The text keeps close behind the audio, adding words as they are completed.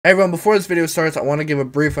Hey everyone, before this video starts, I want to give a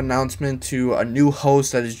brief announcement to a new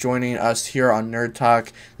host that is joining us here on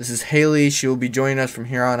NerdTalk. This is Hailie. She will be joining us from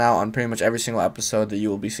here on out on pretty much every single episode that you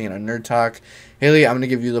will be seeing on NerdTalk. Hailie, I'm going to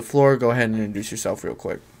give you the floor. Go ahead and introduce yourself real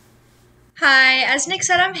quick. Hi, as Nick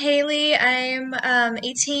said, I'm Hailie. I'm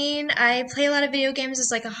 18. I play a lot of video games as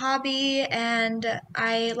like a hobby, and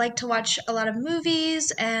I like to watch a lot of movies,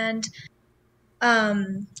 and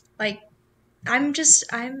like I'm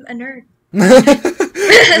a nerd.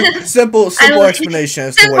 simple explanation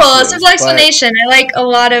as to what she is, Simple explanation. I like a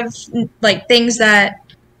lot of like things that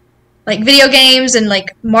like video games and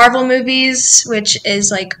like Marvel movies, which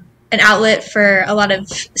is like an outlet for a lot of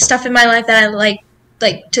stuff in my life that I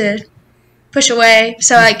like to push away.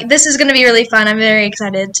 So like this is going to be really fun. I'm very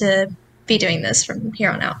excited to be doing this from here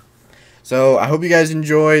on out. So I hope you guys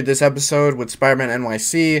enjoy this episode with Spider-Man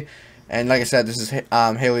NYC. And like I said, this is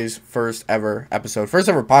Hailie's first ever episode, first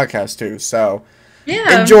ever podcast too. So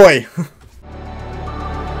yeah, enjoy.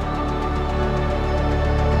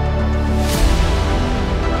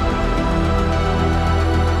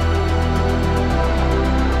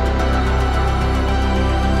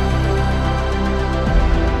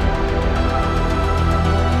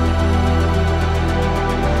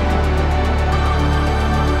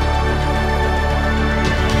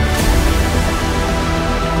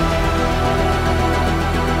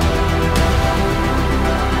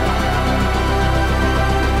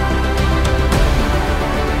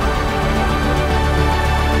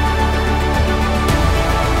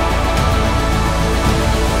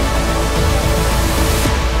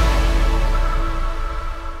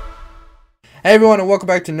 Hey everyone, and welcome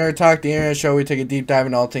back to Nerd Talk, the internet show where we take a deep dive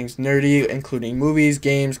into all things nerdy, including movies,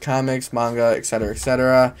 games, comics, manga, etc.,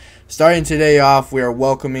 etc. Starting today off, we are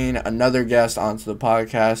welcoming another guest onto the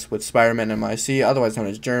podcast with Spider-Man NYC, otherwise known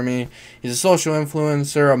as Jeremy. He's a social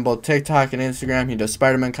influencer on both TikTok and Instagram. He does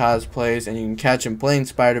Spider-Man cosplays, and you can catch him playing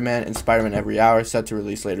Spider-Man and Spider-Man Every Hour, set to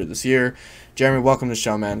release later this year. Jeremy, welcome to the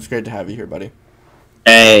show, man. It's great to have you here, buddy.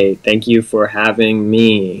 Hey, thank you for having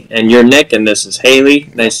me. And you're Nick, and this is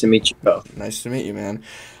Hailie. Nice to meet you both. Nice to meet you, man.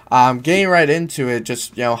 Getting right into it,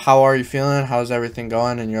 just, how are you feeling? How's everything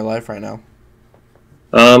going in your life right now?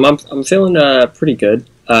 I'm feeling pretty good.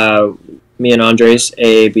 Me and Andres,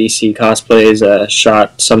 ABC Cosplays,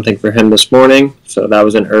 shot something for him this morning, so that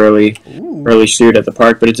was an early shoot at the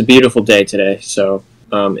park. But it's a beautiful day today, so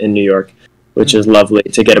in New York, which is lovely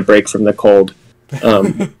to get a break from the cold.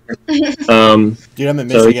 Dude, I'm in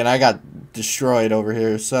Michigan. I got destroyed over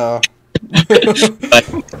here, so. I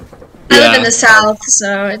live in the South,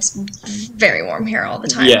 so it's very warm here all the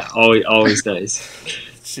time. Yeah, always nice.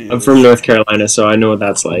 I'm from North Carolina, so I know what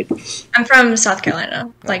that's like. I'm from South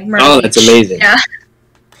Carolina, like Myrtle Oh, Beach. that's amazing. Yeah.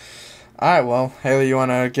 Alright, well, Hailie, you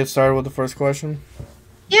want to get started with the first question?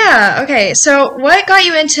 Yeah, okay. So what got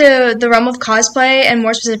you into the realm of cosplay, and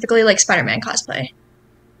more specifically, like Spider-Man cosplay?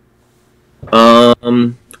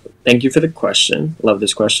 Thank you for the question. Love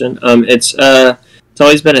this question. It's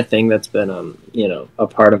always been a thing that's been, a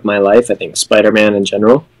part of my life. I think Spider-Man in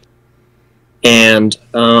general. And,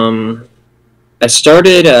 I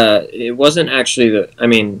started, it wasn't actually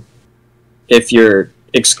if you're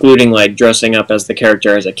excluding, like, dressing up as the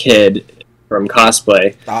character as a kid from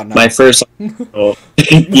cosplay, my first, you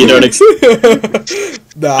don't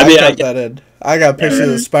No, I got that in. I got pictures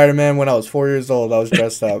of Spider-Man when I was 4 years old. I was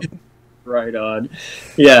dressed up. Right on.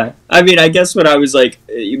 Yeah. I guess when I was like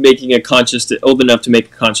old enough to make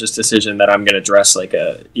a conscious decision that I'm going to dress like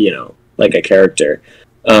a character,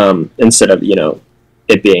 instead of,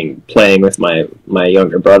 it being playing with my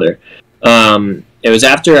younger brother. It was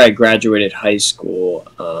after I graduated high school.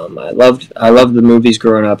 I loved the movies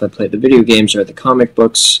growing up. I played the video games, read the comic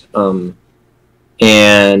books. And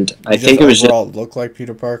I think it was overall look like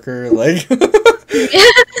Peter Parker, like.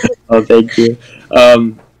 Oh, thank you.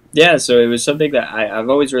 Yeah, so it was something that I've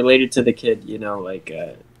always related to the kid,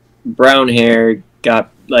 brown hair, I'm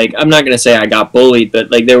not going to say I got bullied,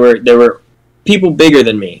 but, like, there were people bigger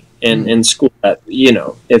than me in school that,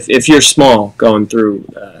 if you're small going through...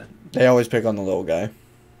 they always pick on the little guy.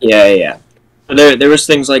 Yeah. There was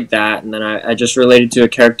things like that, and then I just related to a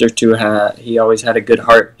character, too. He always had a good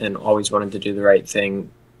heart and always wanted to do the right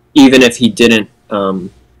thing. Even if he didn't,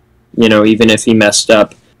 even if he messed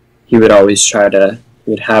up, he would always try to...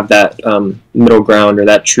 would have that middle ground or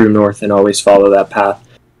that true north and always follow that path.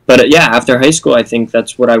 But yeah, after high school, I think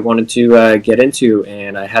that's what I wanted to get into,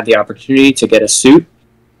 and I had the opportunity to get a suit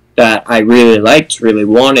that I really liked, really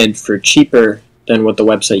wanted for cheaper than what the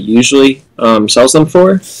website usually sells them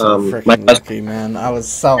for. So freaking lucky, man. I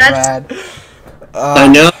was so mad. I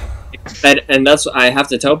know. and that's I have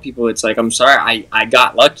to tell people, it's like, I'm sorry, I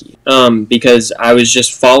got lucky, because I was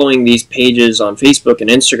just following these pages on Facebook and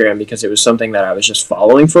Instagram because it was something that I was just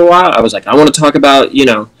following for a while. I was like, I want to talk about,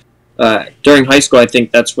 during high school, I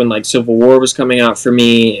think that's when like Civil War was coming out for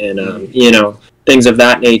me, and things of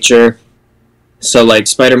that nature. So like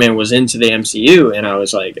Spider-Man was into the MCU, and I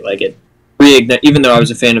was like it reignited. Even though I was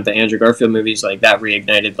a fan of the Andrew Garfield movies, like that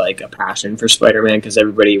reignited like a passion for Spider-Man, because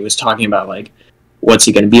everybody was talking about like, what's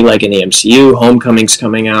he going to be like in the MCU? Homecoming's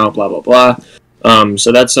coming out, blah, blah, blah.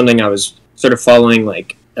 So that's something I was sort of following,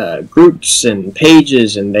 like, groups and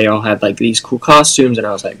pages, and they all had, like, these cool costumes, and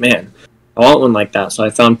I was like, man, I want one like that. So I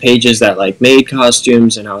found pages that, like, made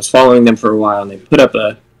costumes, and I was following them for a while, and they put up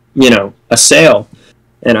a sale,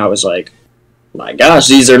 and I was like, my gosh,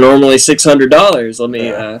 these are normally $600. Let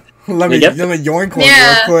me yoink one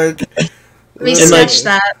real quick. Let me snatch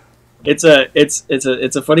that. It's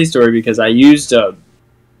a funny story, because I used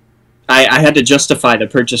I had to justify the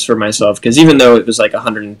purchase for myself, because even though it was like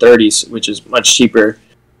 $130, which is much cheaper,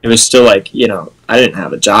 it was still like, I didn't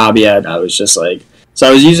have a job yet. I was just like, so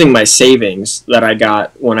I was using my savings that I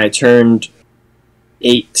got when I turned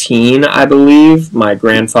 18, I believe. My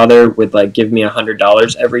grandfather would like give me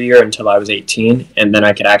 $100 every year until I was 18, and then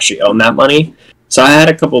I could actually own that money. So I had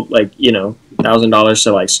a couple like $1,000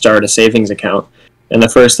 to like start a savings account. And the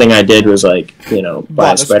first thing I did was, like,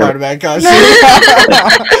 buy a Spider-Man costume.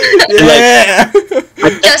 Yeah!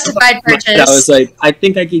 Justified purchase. I was like, I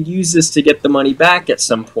think I could use this to get the money back at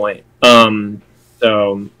some point.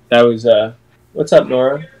 So that was, what's up,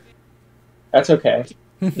 Nora? That's okay.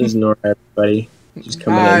 This is Nora, everybody. She's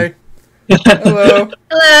coming in. Hello.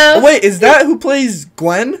 Hello. Oh, wait, is that who plays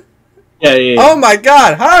Gwen? Yeah. Oh my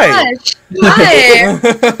god, hi! Hi!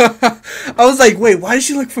 I was like, wait, why does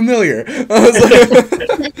she look familiar? I was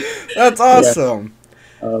like, that's awesome.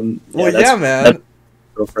 Yeah, man. That's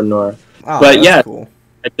girlfriend Nora. Oh, but yeah, cool.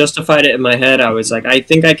 I justified it in my head. I was like, I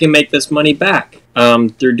think I can make this money back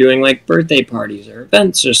through doing like birthday parties or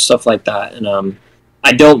events or stuff like that. And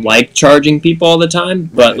I don't like charging people all the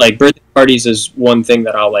time, but like birthday parties is one thing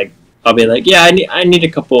that I'll be like, yeah, I need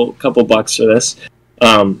a couple bucks for this.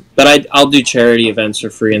 But I'll do charity events for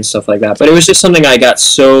free and stuff like that. But it was just something I got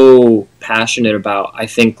so passionate about. I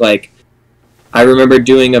think, like, I remember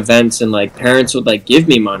doing events and, like, parents would, like, give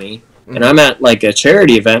me money. And I'm at, like, a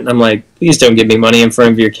charity event, and I'm like, please don't give me money in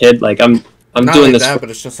front of your kid. Like, I'm not doing like this. That, but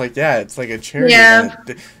it's just like, yeah, it's like a charity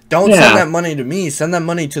event. Don't send that money to me. Send that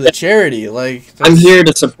money to the charity. Like, I'm here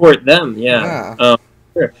to support them, yeah.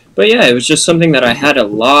 Sure. But yeah, it was just something that I had a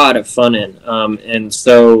lot of fun in. And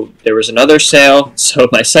so there was another sale. So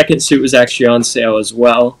my second suit was actually on sale as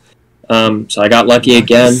well. So I got lucky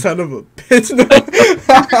again. Son of a bitch.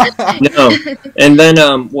 No. And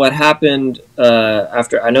then what happened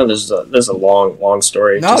after? I know this is a long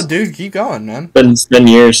story. No, dude, keep going, man. It's been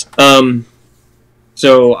years.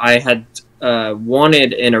 So I had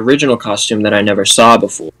wanted an original costume that I never saw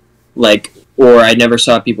before, or I never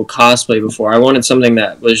saw people cosplay before. I wanted something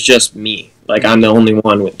that was just me. Like, I'm the only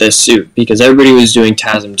one with this suit, because everybody was doing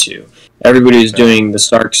TASM 2. Everybody was doing the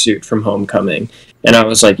Stark suit from Homecoming. And I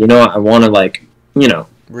was like, you know what, I want to, I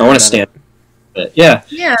want to stand. But yeah.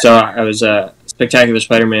 So I was, Spectacular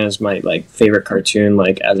Spider-Man is my, favorite cartoon,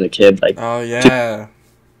 as a kid. Oh, yeah.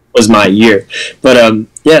 Was my year. But,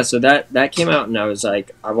 yeah, so that came out, and I was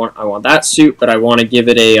like, I want that suit, but I want to give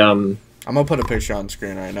it a, I'm going to put a picture on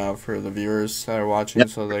screen right now for the viewers that are watching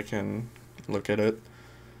so they can look at it.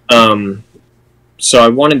 So I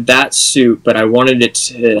wanted that suit, but I wanted it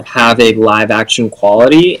to have a live-action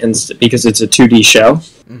quality, and because it's a 2D show.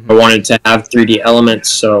 Mm-hmm. I wanted to have 3D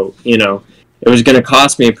elements, so, it was going to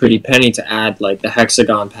cost me a pretty penny to add, the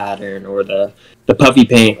hexagon pattern, or the puffy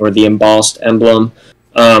paint, or the embossed emblem,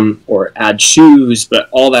 or add shoes, but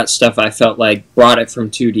all that stuff I felt like brought it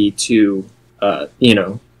from 2D to,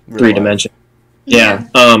 3-dimensional. Yeah.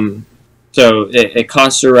 So it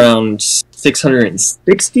costs around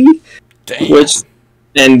 $660,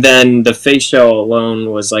 and then the face shell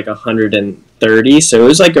alone was $130, so it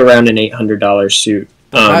was around an $800 suit.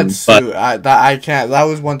 That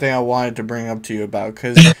was one thing I wanted to bring up to you about,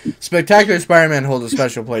 because Spectacular Spider-Man holds a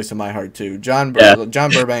special place in my heart too. John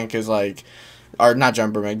Burbank is not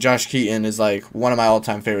John Burbank, Josh Keaton is one of my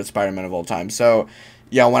all-time favorite Spider-Man of all time. So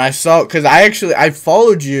yeah, when I saw, because I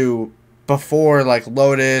followed you before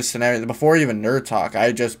Lotus and everything, before even NerdTalk. I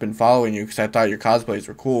had just been following you because I thought your cosplays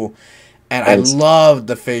were cool. And Thanks. I loved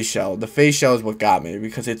the face shell. The face shell is what got me,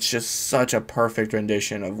 because it's just such a perfect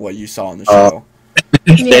rendition of what you saw in the show.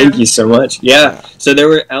 Thank you so much. Yeah. So there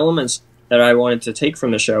were elements that I wanted to take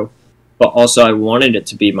from the show, but also I wanted it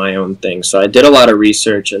to be my own thing. So I did a lot of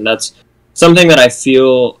research, and that's something that I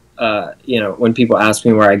feel when people ask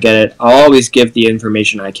me where I get it, I'll always give the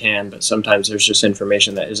information I can, but sometimes there's just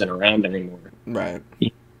information that isn't around anymore. Right.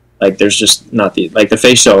 Like, there's just not the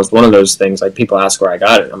face shell is one of those things. Like, people ask where I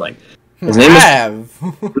got it. I'm like, his name is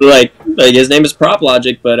like his name is Prop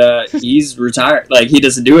Logic, but he's retired. Like, he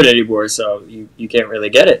doesn't do it anymore, so you can't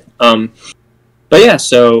really get it. But yeah,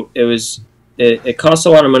 so it cost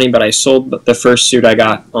a lot of money, but I sold the first suit I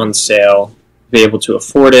got on sale to be able to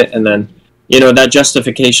afford it, and then that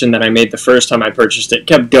justification that I made the first time I purchased it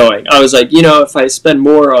kept going. I was like, if I spend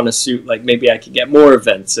more on a suit, like, maybe I could get more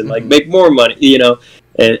events and like make more money. I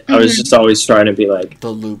was just always trying to be like,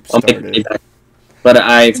 the loop started. But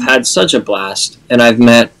I've had such a blast, and I've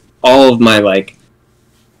met all of my like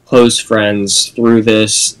close friends through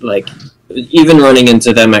this. Like, even running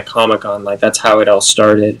into them at Comic-Con, like, that's how it all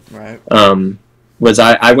started. Right.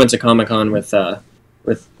 I went to Comic-Con with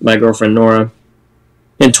my girlfriend Nora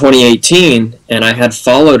in 2018, and I had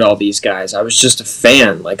followed all these guys. I was just a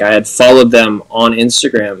fan. Like, I had followed them on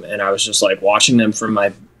Instagram, and I was just like watching them from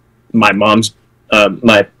my mom's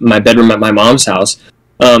my bedroom at my mom's house.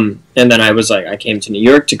 And then I was like, I came to New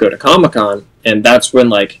York to go to Comic-Con, and that's when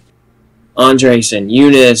like Andres and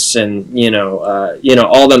Eunice and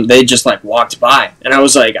all them, they just like walked by, and I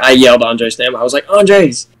was like, I yelled Andres' name. I was like,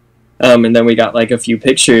 Andres, and then we got like a few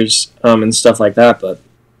pictures and stuff like that. But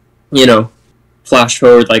flash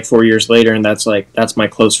forward like 4 years later, and that's my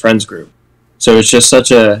close friends group. So it's just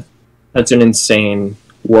such an insane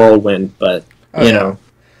whirlwind. But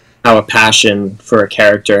how a passion for a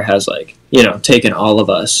character has like taken all of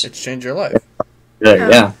us. It's changed your life.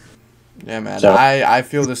 Yeah. Yeah, man. So. I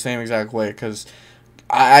feel the same exact way, because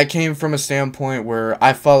I came from a standpoint where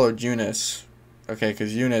I followed Eunice. Okay,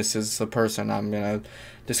 because Eunice is the person I'm going to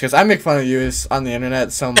discuss. I make fun of Eunice on the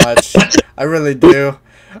internet so much. I really do.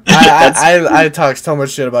 I talk so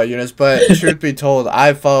much shit about Eunice, but truth be told,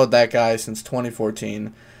 I've followed that guy since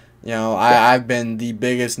 2014. I've been the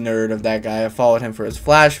biggest nerd of that guy. I followed him for his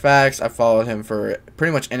flashbacks. I followed him for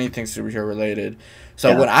pretty much anything superhero related.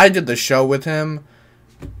 So when I did the show with him,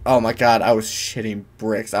 oh my god, I was shitting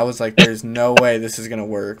bricks. I was like, there's no way this is gonna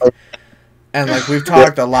work. And like, we've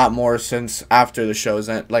talked a lot more since after the show's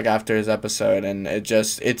like after his episode, and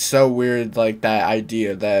it's so weird, like, that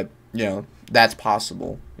idea that that's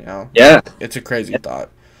possible. Yeah, it's a crazy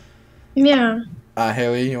thought. Yeah.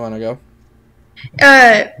 Hailie, you want to go?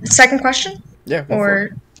 Second question? Yeah.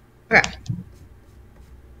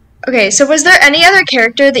 Okay, so was there any other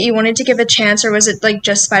character that you wanted to give a chance, or was it like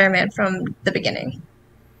just Spider-Man from the beginning?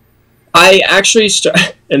 I actually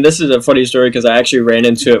and this is a funny story because I actually ran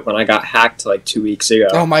into it when I got hacked like 2 weeks ago.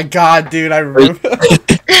 Oh my god, dude, I remember.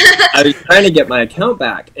 I was trying to get my account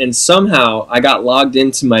back, and somehow I got logged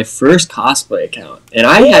into my first cosplay account, and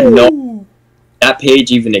I had no that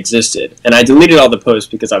page even existed, and I deleted all the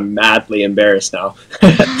posts because I'm madly embarrassed now.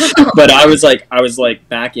 But I was like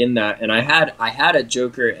back in that, and I had a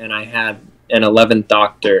Joker and I had an 11th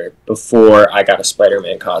Doctor before I got a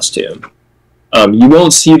Spider-Man costume. You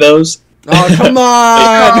won't see those. Oh, come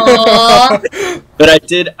on! But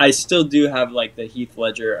I still do have like the Heath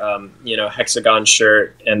Ledger, hexagon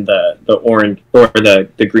shirt and the orange or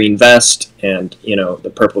the green vest and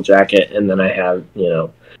the purple jacket, and then I have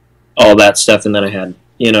all that stuff, and then I had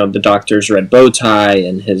the Doctor's red bow tie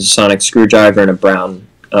and his sonic screwdriver and a brown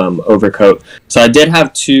overcoat. So I did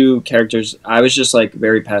have two characters. I was just like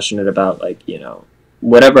very passionate about like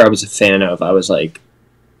whatever I was a fan of. I was like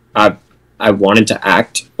I wanted to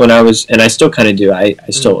act when I was, and I still kind of do. I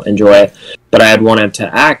still enjoy it, but I had wanted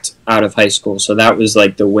to act out of high school, so that was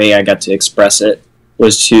like the way I got to express it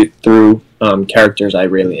was through characters I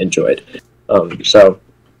really enjoyed.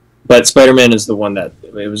 But Spider-Man is the one that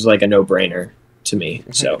it was like a no-brainer to me.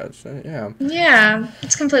 So yeah,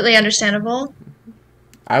 it's completely understandable.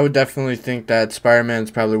 I would definitely think that Spider-Man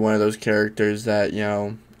is probably one of those characters that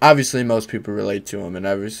obviously most people relate to him, and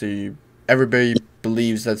obviously everybody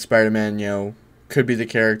believes that Spider-Man, could be the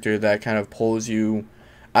character that kind of pulls you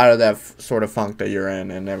out of that sort of funk that you're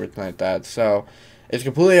in and everything like that. So it's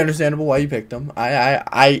completely understandable why you picked him.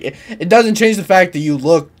 It doesn't change the fact that you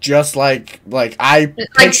look just like I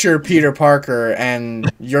picture Peter Parker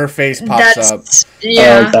and your face pops up.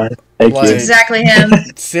 Yeah, Thank you. Exactly him.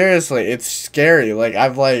 Seriously, it's scary. Like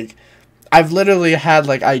I've literally had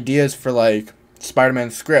like ideas for like Spider-Man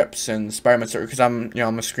scripts and Spider-Man stories, because I'm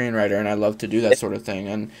a screenwriter and I love to do that sort of thing,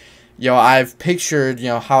 and I've pictured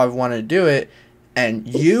how I want to do it,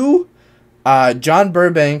 and John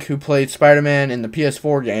Burbank, who played Spider-Man in the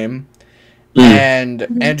PS4 game,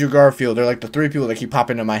 and Andrew Garfield are like the three people that keep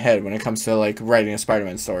popping into my head when it comes to like writing a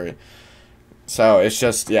Spider-Man story. So it's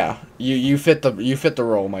just you fit the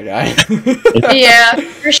role, my guy. Yeah,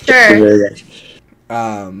 for sure.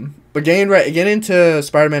 But getting into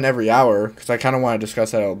Spider-Man Every Hour, because I kind of want to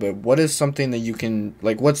discuss that a little bit. What is something that you can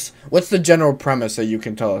what's the general premise that you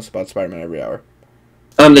can tell us about Spider-Man Every Hour?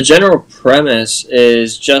 The general premise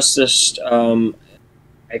is just this. I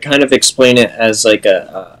kind of explain it as like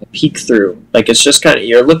a peek through. Like it's just kind of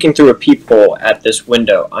you're looking through a peephole at this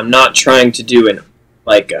window. I'm not trying to do a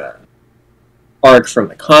arc from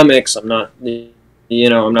the comics. I'm not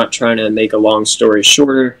trying to make a long story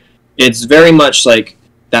shorter. It's very much like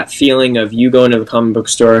that feeling of you going to the comic book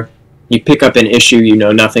store, you pick up an issue you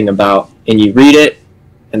know nothing about, and you read it,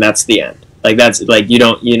 and that's the end. Like that's like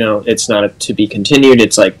it's not a to be continued.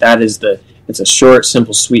 It's like it's a short,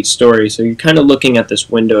 simple, sweet story. So you're kind of looking at this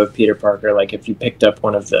window of Peter Parker, like if you picked up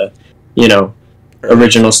one of the,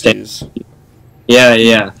 original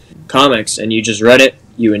comics, and you just read it,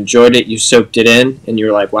 you enjoyed it, you soaked it in, and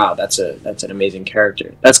you're like, wow, that's an amazing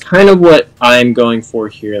character. That's kind of what I'm going for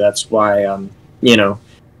here. That's why,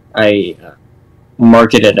 I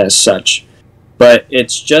market it as such. But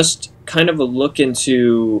it's just kind of a look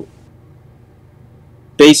into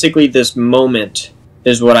basically this moment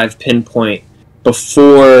is what I've pinpoint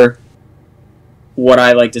before what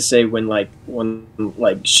I like to say when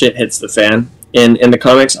shit hits the fan in the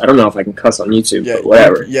comics. I don't know if I can cuss on YouTube, but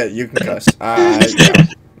whatever. You can cuss.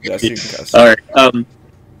 Yes, you can cuss. All right.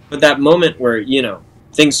 But that moment where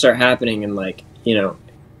things start happening and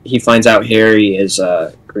he finds out Harry is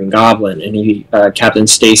Green Goblin, and Captain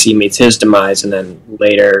Stacy meets his demise, and then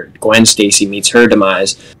later Gwen Stacy meets her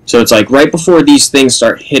demise. So it's like right before these things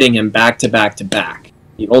start hitting him back to back to back.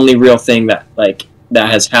 The only real thing that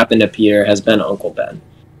has happened to Peter has been Uncle Ben.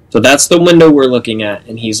 So that's the window we're looking at,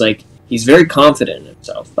 and he's very confident in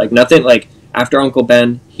himself. Like nothing after Uncle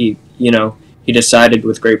Ben, he decided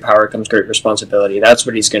with great power comes great responsibility. That's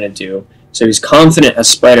what he's going to do. So he's confident as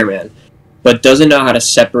Spider-Man, but doesn't know how to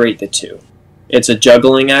separate the two. It's a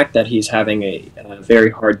juggling act that he's having a very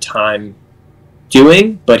hard time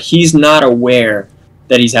doing, but he's not aware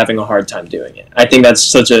that he's having a hard time doing it. I think that's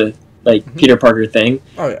such a Peter Parker thing.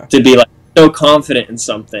 Oh yeah. To be so confident in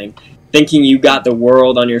something, thinking you got the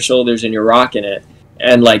world on your shoulders and you're rocking it,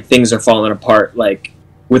 and things are falling apart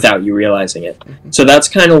without you realizing it. Mm-hmm. So that's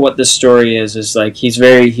kind of what this story is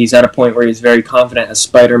he's at a point where he's very confident as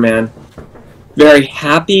Spider-Man, very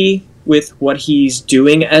happy with what he's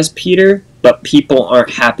doing as Peter, but people aren't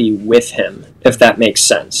happy with him, if that makes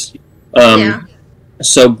sense.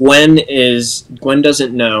 So Gwen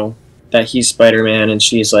doesn't know that he's Spider-Man, and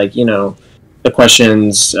she's the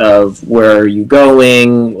questions of where are you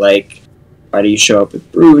going, why do you show up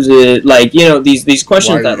with bruises, these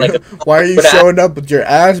questions why are you showing up with your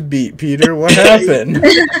ass beat, Peter? What happened?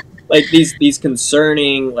 these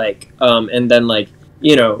concerning and then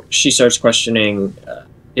she starts questioning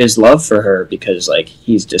his love for her because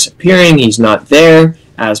he's disappearing, he's not there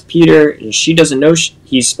as Peter, and she doesn't know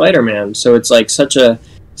he's Spider-Man. So it's such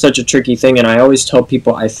a tricky thing, and I always tell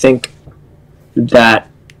people I think that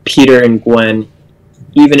Peter and Gwen,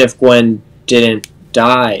 even if Gwen didn't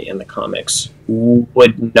die in the comics,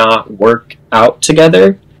 would not work out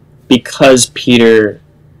together because Peter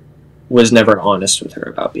was never honest with her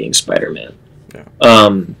about being Spider-Man. Yeah.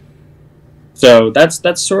 So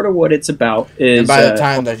that's sort of what it's about. And by the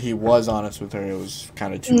time that he was honest with her, it was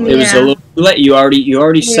kind of too late. It was a little too late. You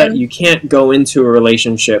already set. You can't go into a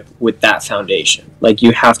relationship with that foundation.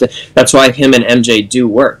 You have to. That's why him and MJ do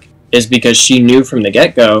work, is because she knew from the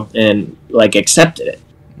get-go and accepted it.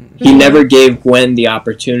 Mm-hmm. He never gave Gwen the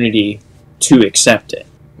opportunity to accept it.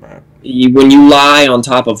 Right. When you lie on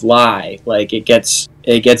top of lie, it gets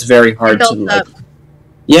very hard to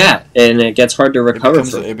yeah, and it gets hard to recover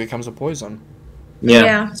from. It becomes a poison.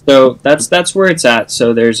 Yeah. So that's where it's at.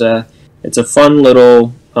 So it's a fun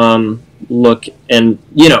little look, and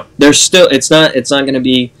there's still it's not going to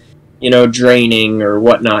be draining or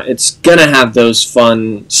whatnot. It's gonna have those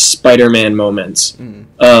fun Spider-Man moments,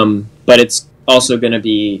 but it's also going to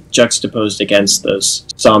be juxtaposed against those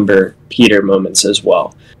somber Peter moments as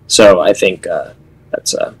well. So I think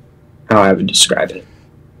that's how I would describe it.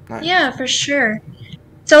 Nice. Yeah, for sure.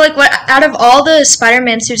 So, what out of all the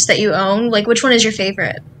Spider-Man suits that you own, which one is your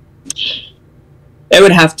favorite? It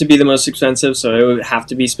would have to be the most expensive, so it would have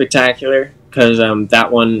to be Spectacular, because that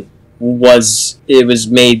one was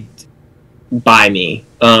made by me.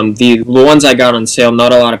 The ones I got on sale,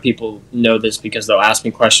 not a lot of people know this because they'll ask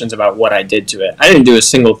me questions about what I did to it. I didn't do a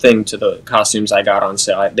single thing to the costumes I got on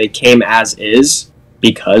sale. They came as is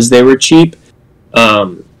because they were cheap.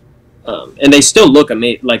 And they still look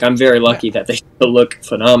amazing. I'm very lucky that they still look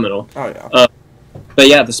phenomenal. Oh, yeah. but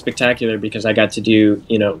yeah, the spectacular, because I got to do,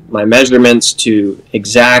 you know, my measurements to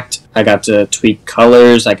exact. I got to tweak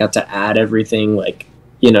colors. I got to add everything, like,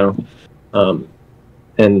 you know,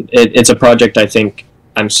 and it's a project I think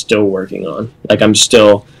I'm still working on. Like, I'm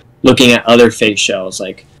still looking at other face shells,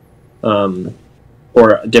 like,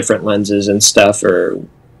 or different lenses and stuff, or,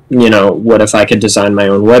 you know, what if I could design my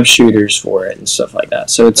own web shooters for it and stuff like that.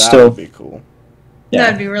 So it's still would be cool. Yeah,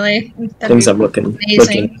 That'd be really things I'm looking.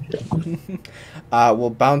 Well,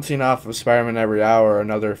 bouncing off of Spider-Man Every Hour,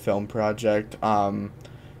 another film project. You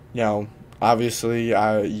know, obviously,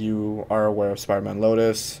 you are aware of Spider-Man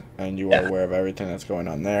Lotus, and you are aware of everything that's going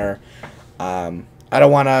on there. I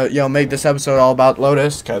don't want to, you know, make this episode all about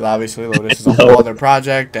Lotus, because obviously Lotus is a whole other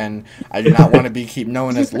project, and I do not want to keep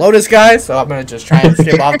known as Lotus guy, so I'm going to just try and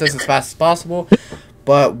skip off this as fast as possible.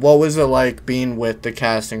 But what was it like being with the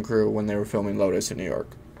cast and crew when they were filming Lotus in New York?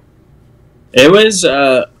 It was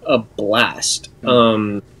a blast.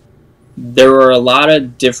 There were a lot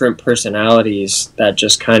of different personalities that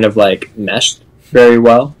just kind of like meshed very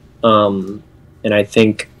well. And I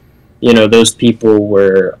think, you know, those people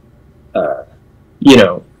were, you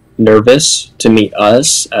know, nervous to meet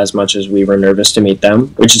us as much as we were nervous to meet them,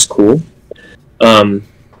 which is cool. But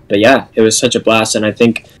yeah, it was such a blast. And I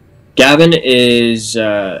think Gavin is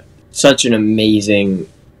such an amazing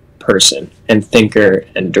person and thinker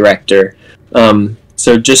and director.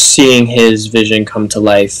 So just seeing his vision come to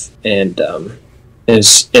life and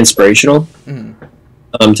is inspirational,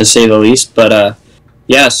 to say the least. But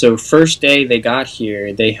yeah, so first day they got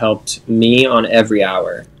here, they helped me on Every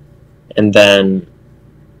Hour. And then,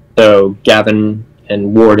 so Gavin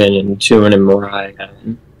and Warden and Tuin and Mariah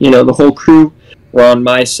and, you know, the whole crew were on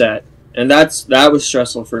my set. And that was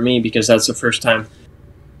stressful for me, because that's the first time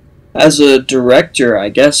as a director, I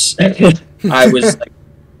guess.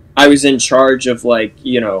 I was in charge of, like,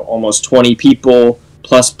 you know, almost 20 people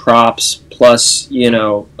plus props plus, you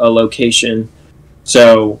know, a location.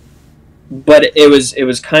 So, but it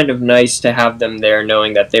was kind of nice to have them there,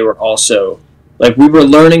 knowing that they were also, like, we were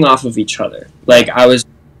learning off of each other. Like,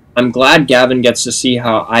 I'm glad Gavin gets to see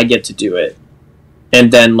how I get to do it,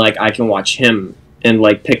 and then, like, I can watch him and,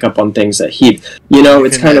 like, pick up on things that he, you know,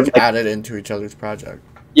 it's kind of like, added into each other's project.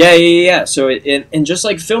 Yeah. So and just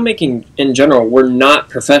like filmmaking in general, we're not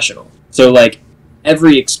professional. So, like,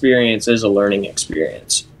 every experience is a learning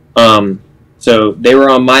experience. So they were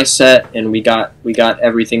on my set, and we got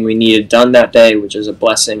everything we needed done that day, which is a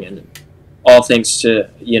blessing, and all thanks to,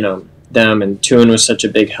 you know, them. And Tuin was such a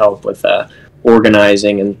big help with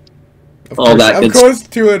organizing and all that. Of course,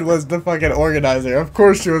 Tuin was the fucking organizer. Of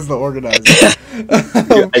course, she was the organizer.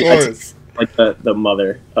 Of course. Like the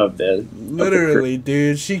mother of the literally,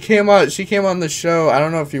 dude. She came on the show. I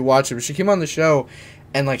don't know if you watch it, but she came on the show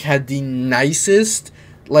and, like, had the nicest,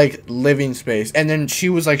 like, living space. And then she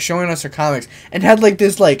was, like, showing us her comics and had, like,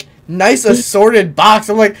 this, like, nice assorted box.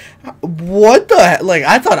 I'm like, what the heck? Like,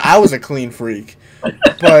 I thought I was a clean freak.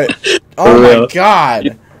 But oh my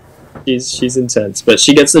god. She's intense, but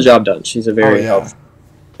she gets the job done. She's a very helpful.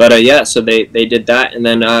 But yeah, so they did that, and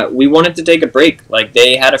then we wanted to take a break. Like,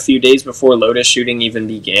 they had a few days before Lotus shooting even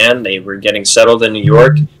began. They were getting settled in New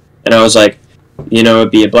York, and I was like, you know, it'd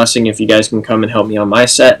be a blessing if you guys can come and help me on my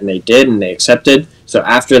set, and they did, and they accepted. So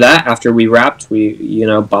after that, after we wrapped, we, you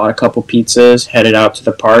know, bought a couple pizzas, headed out to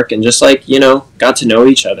the park, and just, like, you know, got to know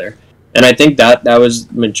each other. And I think that was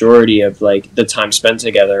the majority of, like, the time spent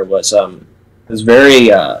together was very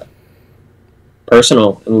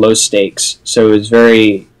personal and low stakes. So it was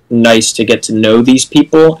very nice to get to know these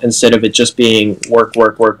people instead of it just being work.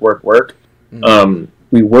 Mm-hmm.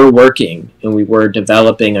 We were working, and we were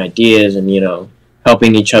developing ideas and, you know,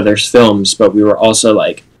 helping each other's films, but we were also,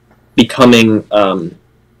 like, becoming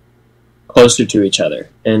closer to each other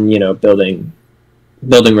and, you know, building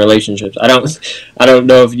relationships. I don't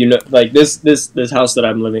know if you know, like, this house that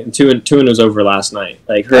I'm living in, Tuin was over last night.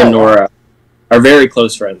 Like, her and Nora are very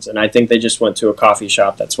close friends, and I think they just went to a coffee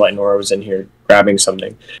shop. That's why Nora was in here grabbing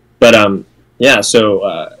something. But yeah,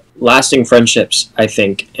 so lasting friendships, I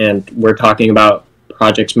think, and we're talking about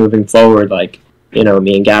projects moving forward. Like, you know,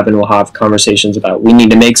 me and Gavin will have conversations about we need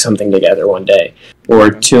to make something together one day, or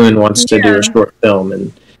Tuin wants to do a short film,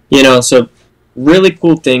 and, you know, so really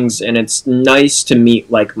cool things. And it's nice to meet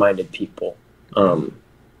like-minded people,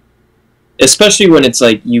 especially when it's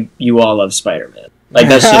like you all love Spider-Man. Like,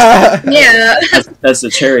 that's just that's the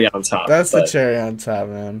cherry on top. That's the cherry on top,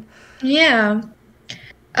 man. Yeah.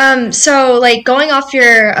 So, like, going off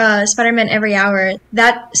your Spider-Man Every Hour,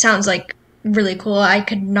 that sounds like really cool. I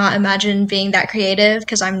could not imagine being that creative,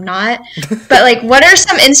 because I'm not. But, like, what are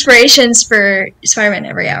some inspirations for Spider-Man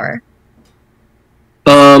Every Hour?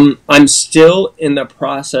 I'm still in the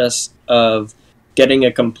process of getting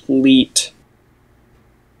a complete.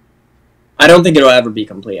 I don't think it'll ever be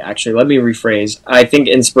complete, actually. Let me rephrase. I think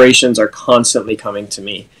inspirations are constantly coming to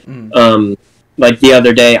me. Like the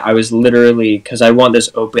other day, I was literally, because I want this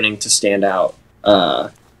opening to stand out.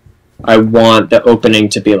 I want the opening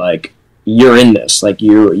to be like, you're in this, like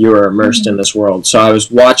you are immersed in this world. So I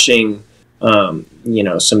was watching, some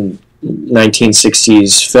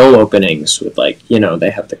 1960s film openings with like, they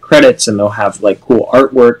have the credits and they'll have like cool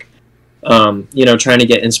artwork, trying to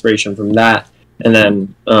get inspiration from that. And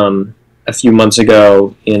then a few months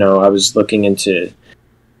ago, I was looking into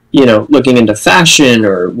fashion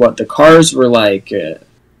or what the cars were like, things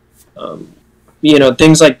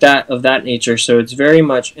like that of that nature. So it's very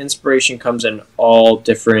much inspiration comes in all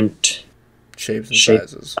different shapes and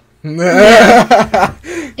sizes. Yeah.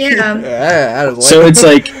 So it's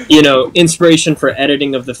like, inspiration for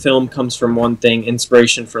editing of the film comes from one thing,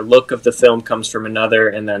 inspiration for look of the film comes from another,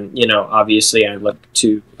 and then, obviously I look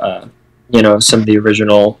to, some of the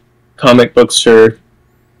original comic books for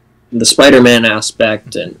the Spider-Man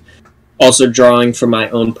aspect, and also drawing from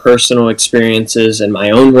my own personal experiences and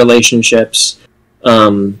my own relationships.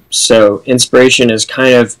 So inspiration is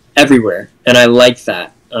kind of everywhere, and I like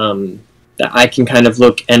that. That I can kind of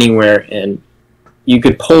look anywhere and you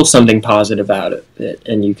could pull something positive out of it,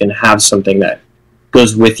 and you can have something that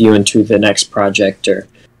goes with you into the next project or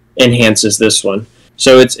enhances this one.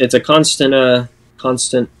 So it's a constant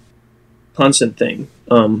thing.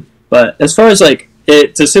 But as far as like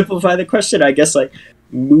to simplify the question, I guess like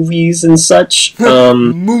movies and such.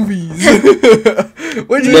 Movies.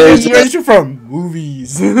 Where'd you get inspiration from?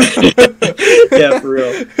 Movies. Yeah, for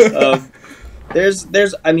real. There's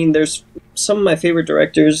some of my favorite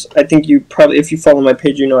directors. I think you probably, if you follow my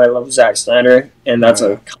page, I love Zack Snyder, and that's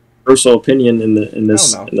a controversial opinion in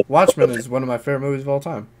this. Watchmen is one of my favorite movies of all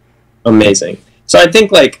time. Amazing. So I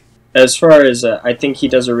think like as far as I think he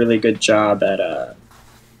does a really good job at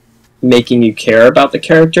making you care about the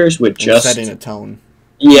characters with just setting a tone.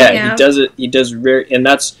 Yeah, he does it. He does very, and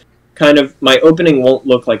that's kind of my opening won't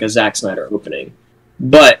look like a Zack Snyder opening,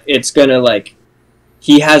 but it's gonna like.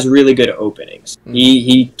 He has really good openings.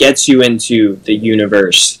 He gets you into the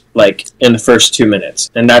universe like in the first 2 minutes,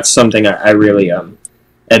 and that's something I really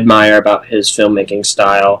admire about his filmmaking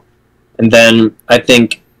style. And then I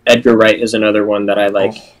think Edgar Wright is another one that I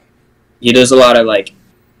like. Oh. He does a lot of like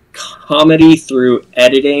comedy through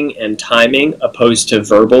editing and timing, opposed to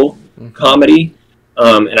verbal comedy,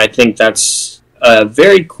 and I think that's a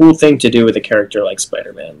very cool thing to do with a character like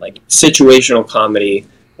Spider-Man, like situational comedy,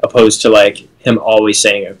 opposed to like him always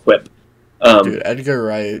saying a quip. Dude, Edgar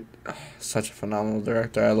Wright, such a phenomenal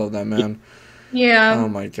director. I love that man. Yeah. Oh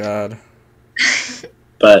my god.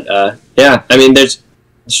 But yeah, I mean, there's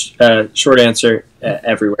short answer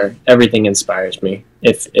everywhere. Everything inspires me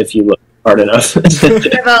if you look hard enough. You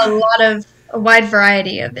have a wide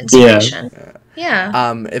variety of inspiration.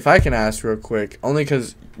 Yeah. If I can ask real quick, only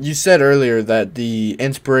because you said earlier that the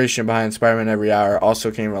inspiration behind Spider-Man Every Hour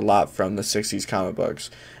also came a lot from the 60s comic books,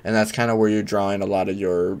 and that's kind of where you're drawing a lot of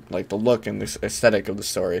your, like, the look and the aesthetic of the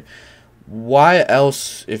story. Why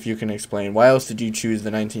else, if you can explain, why else did you choose the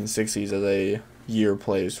 1960s as a year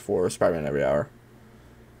place for Spider-Man Every Hour?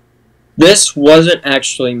 This wasn't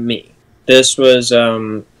actually me. This was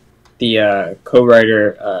the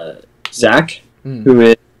co-writer Zach, who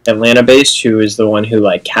is Atlanta-based, who is the one who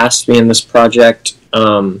like cast me in this project.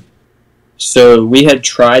 So we had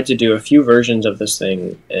tried to do a few versions of this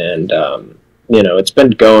thing, and it's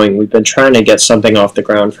been going. We've been trying to get something off the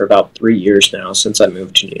ground for about 3 years now since I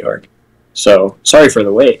moved to New York. So sorry for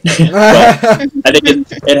the wait. But I think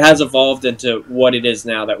it has evolved into what it is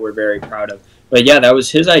now that we're very proud of. But yeah, that was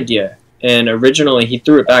his idea, and originally he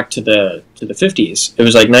threw it back to the 50s. It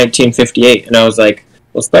was like 1958, and I was like,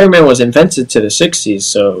 well, Spider-Man was invented to the 60s,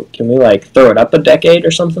 so can we like throw it up a decade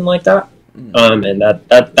or something like that? And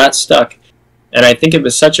that stuck. And I think it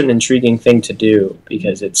was such an intriguing thing to do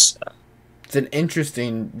because it's an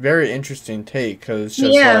interesting, very interesting take, because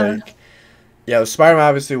just like, Spider-Man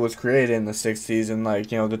obviously was created in the 60s, and like,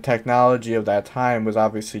 the technology of that time was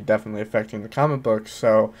obviously definitely affecting the comic books.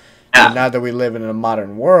 So now that we live in a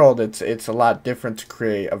modern world, it's a lot different to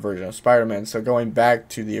create a version of Spider-Man. So going back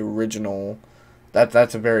to the original,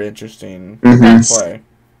 that's a very interesting play.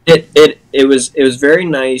 It was very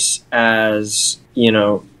nice as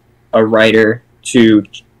a writer to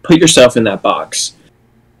put yourself in that box,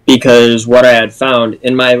 because what I had found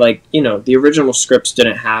in my the original scripts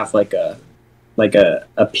didn't have like a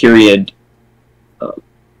period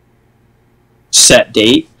set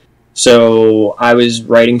date. So I was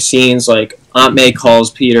writing scenes like Aunt May calls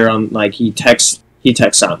Peter on, like, he texts he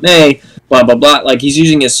texts Aunt May, blah blah blah. Like he's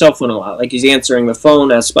using his cell phone a lot. Like he's answering the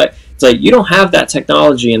phone as but it's like you don't have that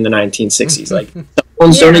technology in the 1960s. Like cell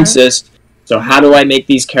phones don't exist. So how do I make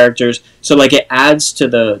these characters? So like it adds to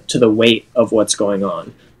the weight of what's going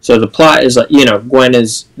on. So the plot is like Gwen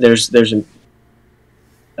is there's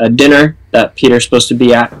a dinner that Peter's supposed to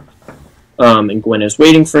be at, and Gwen is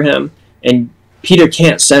waiting for him, and Peter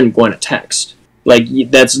can't send Gwen a text. Like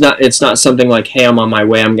it's not something like, hey, I'm on my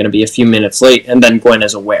way, I'm going to be a few minutes late, and then Gwen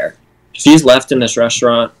is aware. She's left in this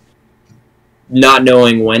restaurant, not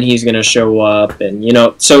knowing when he's going to show up, and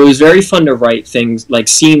so it was very fun to write things like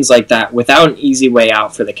scenes like that without an easy way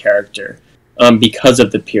out for the character, because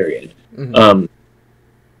of the period. Mm-hmm.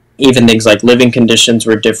 Even things like living conditions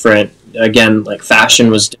were different. Again, like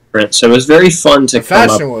fashion was different, so it was very fun to come up.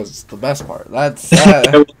 Fashion was the best part. That's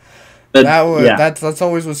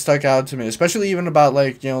always what stuck out to me, especially even about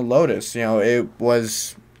like Lotus. It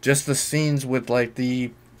was just the scenes with like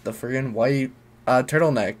the friggin' white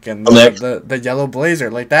turtleneck and the yellow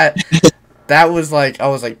blazer like that. That was like I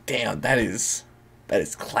was like, damn, that is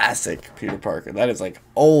classic Peter Parker. That is like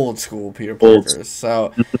old school Peter Parker.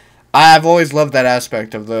 So. I've always loved that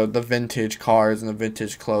aspect of the vintage cars and the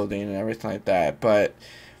vintage clothing and everything like that. But,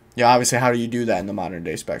 obviously, how do you do that in the modern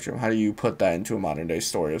day spectrum? How do you put that into a modern day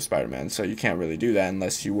story of Spider-Man? So you can't really do that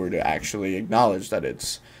unless you were to actually acknowledge that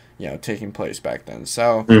it's, taking place back then.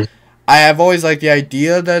 So I have always liked the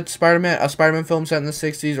idea that a Spider-Man film set in the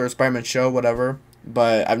 60s or a Spider-Man show, whatever.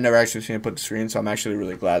 But I've never actually seen it put to screen, so I'm actually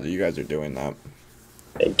really glad that you guys are doing that.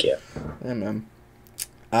 Thank you. Yeah, man.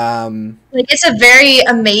 It's a very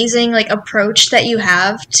amazing approach that you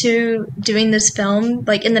have to doing this film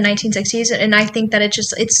in the 1960s, and I think that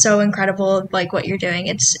it's so incredible what you're doing.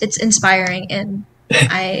 It's inspiring, and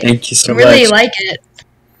I thank you so really much. like it.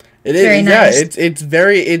 It is very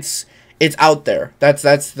nice. It's out there. That's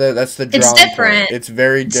the drawing it's different point. It's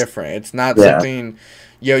very different. It's not something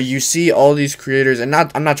you see all these creators, and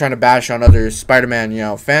I'm not trying to bash on other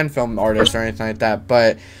Spider-Man fan film artists or anything like that,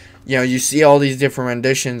 but you see all these different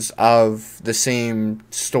renditions of the same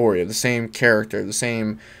story, of the same character, the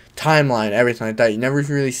same timeline, everything like that. You never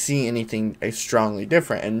really see anything strongly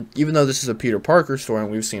different. And even though this is a Peter Parker story,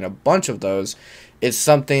 and we've seen a bunch of those, it's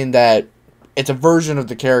something that it's a version of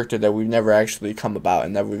the character that we've never actually come about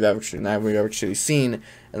and that we've actually seen,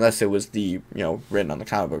 unless it was written on the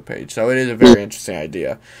comic book page. So it is a very interesting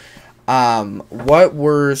idea. What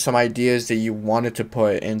were some ideas that you wanted to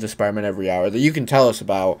put into Spider-Man Every Hour that you can tell us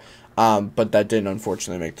about, but that didn't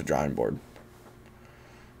unfortunately make the drawing board?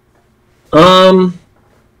 I'm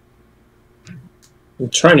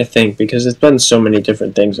trying to think because it's been so many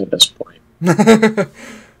different things at this point.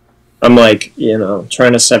 I'm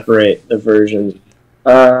trying to separate the versions.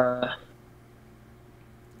 I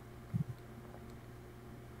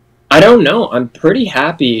don't know. I'm pretty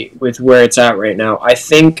happy with where it's at right now. I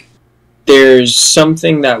think there's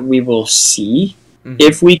something that we will see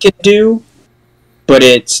if we can do, but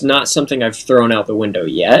it's not something I've thrown out the window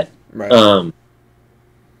yet. Right.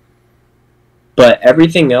 But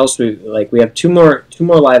everything else we have two more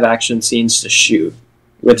live action scenes to shoot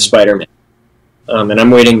with Spider-Man, and I'm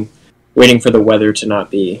waiting for the weather to not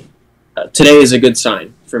be. Today is a good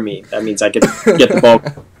sign for me. That means I could get the ball.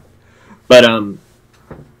 But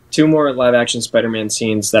 2 more live action Spider-Man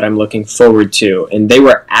scenes that I'm looking forward to, and they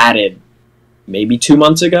were added maybe 2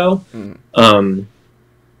 months ago.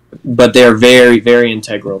 But they're very, very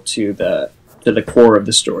integral to the core of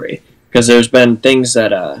the story, because there's been things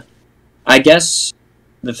that I guess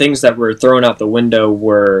the things that were thrown out the window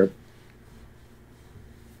were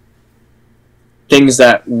things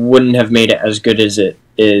that wouldn't have made it as good as it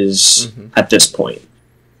is at this point.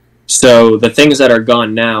 So the things that are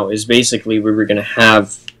gone now is basically we were going to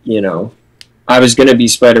have, I was going to be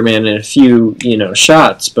Spider-Man in a few,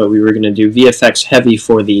 shots, but we were going to do VFX heavy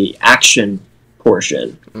for the action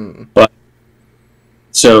portion. But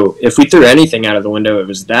so if we threw anything out of the window, it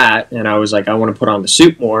was that, and I was like, I want to put on the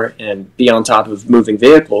suit more and be on top of moving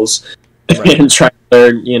vehicles and try to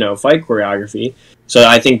learn, fight choreography. So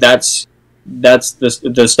I think that's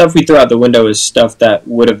the stuff we throw out the window is stuff that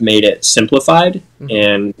would have made it simplified,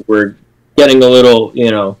 and we're getting a little,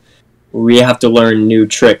 we have to learn new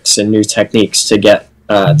tricks and new techniques to get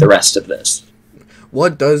the rest of this.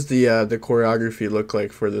 What does the choreography look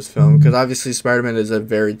like for this film? Because obviously Spider-Man is a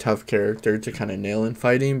very tough character to kind of nail in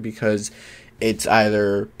fighting, because it's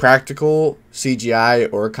either practical, CGI,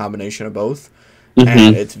 or a combination of both.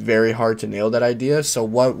 And it's very hard to nail that idea. So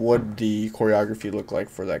what would the choreography look like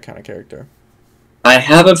for that kind of character? I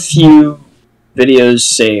have a few videos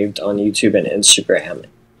saved on YouTube and Instagram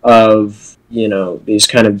of, these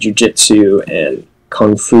kind of jiu-jitsu and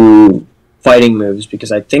kung fu fighting moves,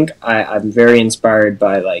 because I think I'm very inspired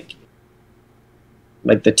by like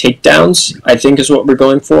the takedowns, I think, is what we're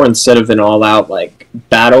going for, instead of an all-out like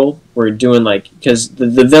battle. We're doing like, because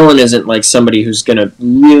the villain isn't like somebody who's gonna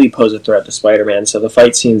really pose a threat to Spider-Man, so the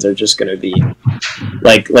fight scenes are just gonna be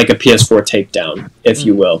like a PS4 takedown, if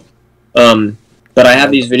you will. But I have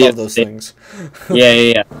these videos. Those things.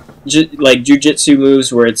 Yeah. Like jujitsu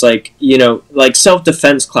moves where it's like, you know, like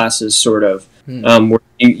self-defense classes, sort of, where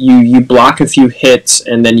you block a few hits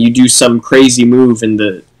and then you do some crazy move, and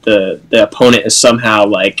the opponent is somehow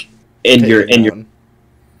like in your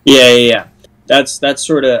yeah. That's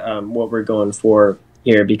sort of what we're going for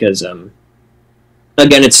here, because again,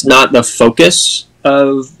 it's not the focus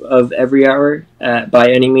of every hour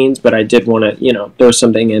by any means, but I did want to, you know, throw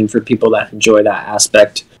something in for people that enjoy that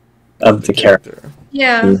aspect of the character.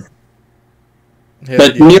 Yeah.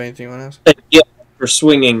 But do you have anything you want to ask? For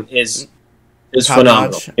swinging is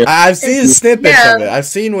phenomenal. I've seen snippets of it. I've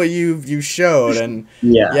seen what you showed, and so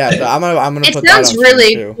I'm gonna it put that on sounds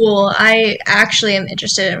really too. cool. I actually am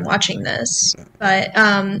interested in watching this. But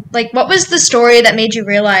like, what was the story that made you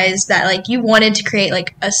realize that like you wanted to create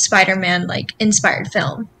like a Spider-Man like inspired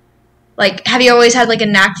film? Like, have you always had like a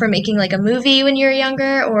knack for making like a movie when you were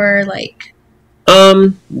younger, or like?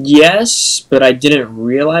 Yes, but I didn't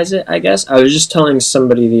realize it, I guess. I was just telling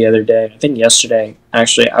somebody the other day, I think yesterday,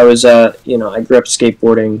 actually. I was, you know, I grew up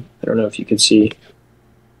skateboarding. I don't know if you could see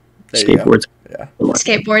skateboards. Yeah.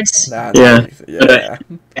 Skateboards. Yeah.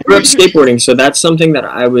 I grew up skateboarding, so that's something that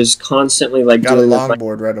I was constantly, like, got doing. A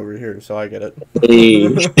longboard right over here, so I get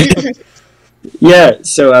it. Yeah,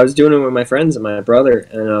 so I was doing it with my friends and my brother,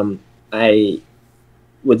 and, I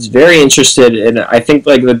was very interested in, I think,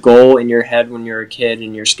 like, the goal in your head when you're a kid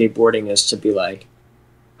and you're skateboarding is to be like,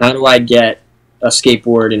 how do I get a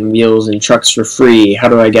skateboard and wheels and trucks for free? How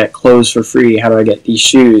do I get clothes for free? How do I get these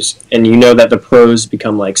shoes? And you know that the pros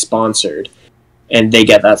become, like, sponsored, and they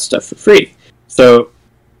get that stuff for free. So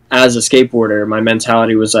as a skateboarder, my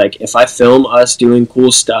mentality was like, if I film us doing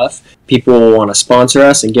cool stuff, people will want to sponsor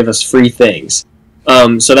us and give us free things.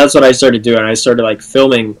 So that's what I started doing. I started like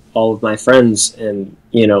filming all of my friends, and,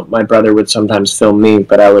 you know, my brother would sometimes film me,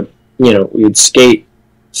 but I would, you know, we would skate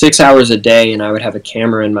 6 hours a day, and I would have a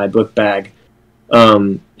camera in my book bag.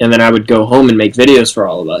 And then I would go home and make videos for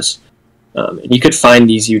all of us. And you could find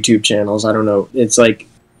these YouTube channels. I don't know. It's like,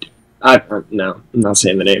 no, I'm not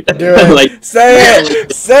saying the name. Like, say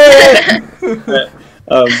it.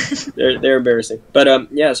 They're embarrassing,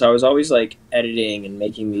 but yeah. So I was always like editing and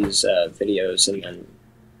making these videos, and then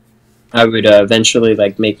I would eventually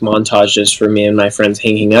like make montages for me and my friends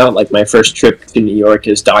hanging out. Like my first trip to New York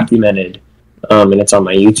is documented, and it's on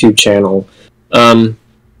my YouTube channel.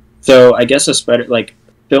 So I guess like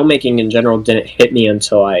filmmaking in general didn't hit me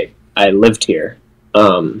until I lived here,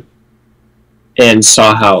 and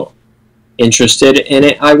saw how interested in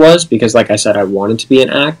it I was, because like I said, I wanted to be an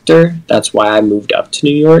actor. That's why I moved up to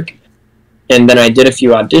New York. And then I did a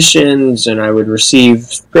few auditions, and I would receive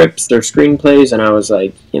scripts or screenplays, and I was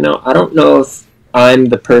like, you know, I don't know if I'm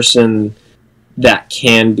the person that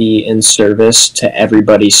can be in service to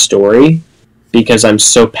everybody's story, because I'm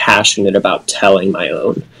so passionate about telling my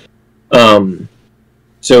own.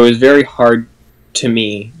 So it was very hard to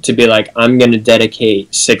me to be like, I'm going to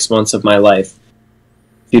dedicate 6 months of my life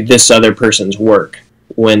to this other person's work,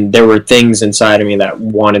 when there were things inside of me that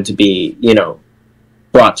wanted to be, you know,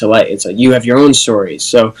 brought to light. It's like, you have your own stories.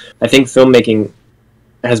 So I think filmmaking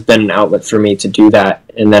has been an outlet for me to do that.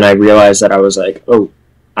 And then I realized that I was like, oh,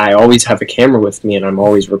 I always have a camera with me, and I'm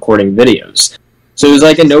always recording videos. So it was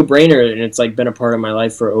like a no-brainer, and it's like been a part of my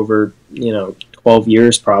life for over, you know, 12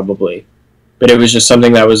 years probably. But it was just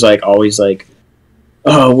something that was like always like,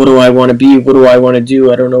 oh, what do I want to be? What do I want to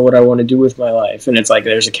do? I don't know what I want to do with my life. And it's like,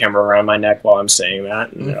 there's a camera around my neck while I'm saying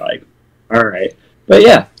that. And they're like, all right. But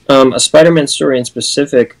yeah, a Spider-Man story in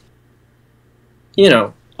specific, you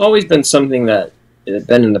know, always been something that has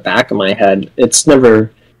been in the back of my head. It's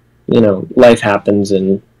never, you know, life happens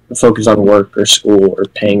and focus on work or school or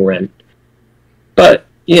paying rent. But,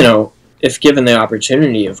 you know, if given the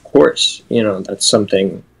opportunity, of course, you know, that's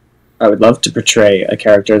something I would love to portray, a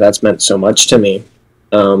character that's meant so much to me.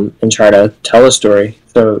 And try to tell a story.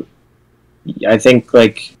 So I think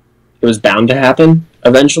like it was bound to happen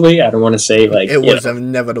eventually. I don't want to say like it was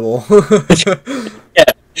inevitable. Yeah,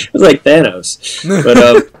 it was like Thanos.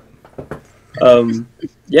 But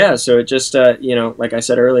yeah. So it just you know, like I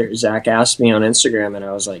said earlier, Zach asked me on Instagram, and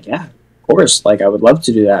I was like, yeah, of course. Like I would love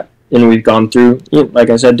to do that. And we've gone through, you know, like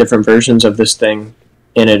I said, different versions of this thing,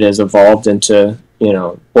 and it has evolved into, you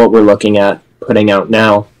know, what we're looking at putting out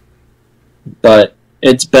now. But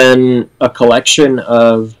it's been a collection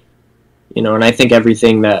of you know. And I think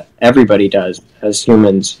everything that everybody does as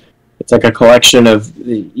humans, it's like a collection of,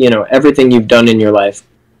 you know, everything you've done in your life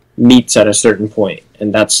meets at a certain point,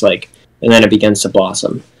 and that's like, and then it begins to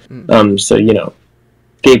blossom. So, you know,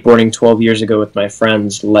 skateboarding 12 years ago with my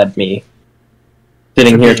friends led me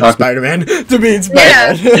sitting here talking Spider-Man to being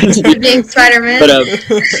Spider-Man. Yeah, being Spider-Man. But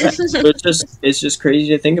it's just crazy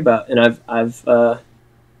to think about, and I've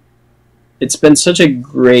it's been such a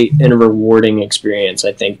great and rewarding experience,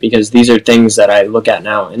 I think, because these are things that I look at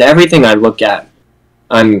now, and everything I look at,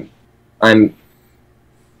 I'm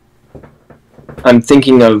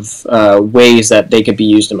thinking of ways that they could be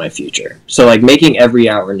used in my future. So, like, making every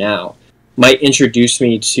hour now might introduce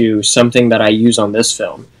me to something that I use on this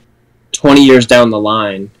film. 20 years down the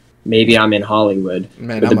line, maybe I'm in Hollywood.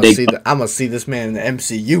 Man, I'm gonna see this man in the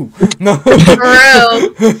MCU. No, For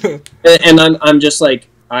real. And I'm just like,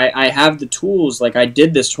 I have the tools. Like, I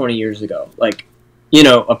did this 20 years ago. Like, you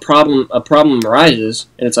know, a problem arises,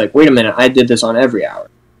 and it's like, wait a minute, I did this on every hour.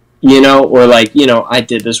 You know, or like, you know, I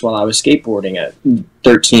did this while I was skateboarding at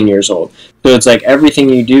 13 years old. So it's like everything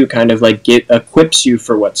you do kind of like equips you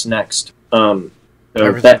for what's next. So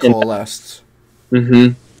everything coalesces.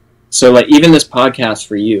 So like even this podcast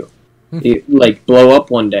for you, it, like, blow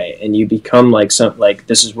up one day and you become like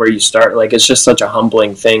this is where you start. Like, it's just such a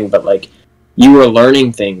humbling thing, but like you are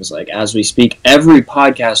learning things like as we speak. Every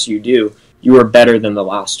podcast you do, you are better than the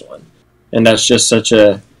last one, and that's just such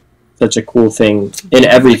a cool thing in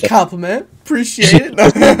everything. Compliment. Appreciate it.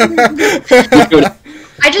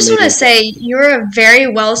 I just want to say you're a very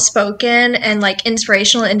well-spoken and like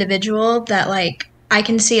inspirational individual that like I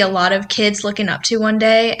can see a lot of kids looking up to one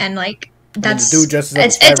day, and like that's it's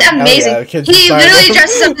amazing. Yeah, he literally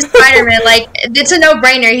dresses up as Spider-Man. Like, it's a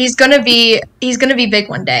no-brainer. He's gonna be big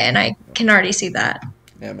one day, and I can already see that.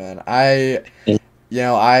 Yeah, man.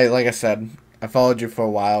 Like I said, I followed you for a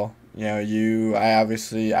while. You know, I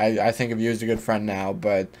think of you as a good friend now,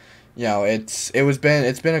 but you know, it's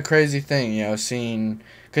been a crazy thing, you know,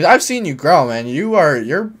 because I've seen you grow, man.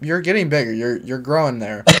 You're getting bigger. You're growing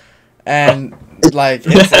there, and like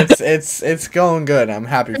it's going good. I'm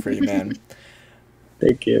happy for you, man.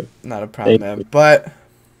 Thank you. Not a problem, man. But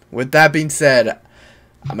with that being said,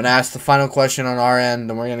 I'm gonna ask the final question on our end,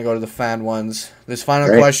 and we're gonna go to the fan ones. This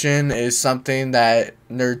final question is something that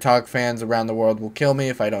Nerd Talk fans around the world will kill me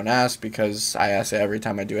if I don't ask, because I ask it every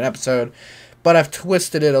time I do an episode. But I've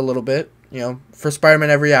twisted it a little bit, you know, for Spider-Man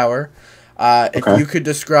Every Hour. If you could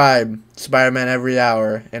describe Spider-Man Every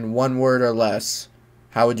Hour in one word or less,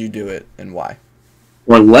 how would you do it and why?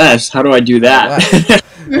 Or less? How do I do that?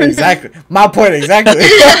 Exactly. My point, exactly.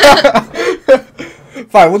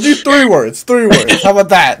 Fine, we'll do 3 words. 3 words. How about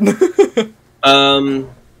that? All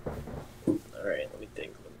right, let me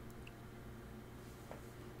think.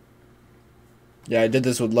 Yeah, I did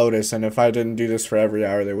this with Lotus, and if I didn't do this for Every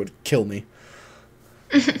Hour, they would kill me.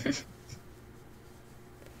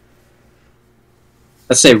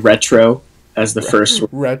 Let's say retro as the first word.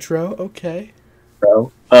 Retro, okay.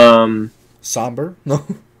 Retro. Somber? No.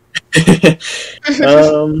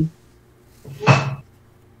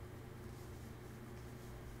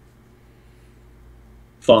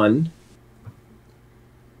 Fun.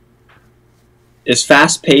 Is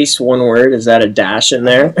fast paced one word? Is that a dash in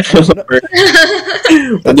there? That's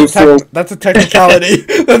a technicality.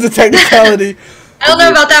 That's a technicality. I don't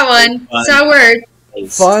know about that one. It's not a word.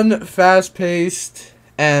 Fun, fast paced,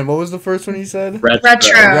 and what was the first one you said?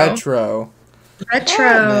 Retro.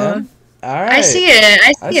 Alright, I see it.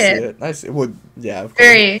 I see it. Well, yeah, of course.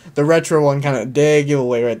 Very. The retro one kind of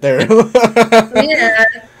giveaway right there. Yeah.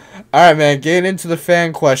 All right, man. Getting into the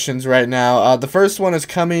fan questions right now. The first one is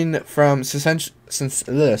coming from Sensational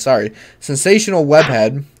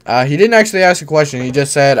Webhead. He didn't actually ask a question. He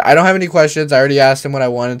just said, "I don't have any questions. I already asked him what I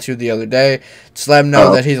wanted to the other day. Just let him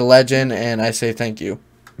know that he's a legend, and I say thank you."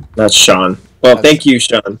 That's Sean. Well, thank you,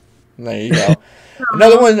 Sean. There you go.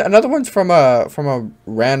 Another one's from a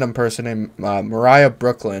random person named Mariah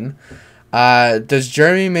Brooklyn. Does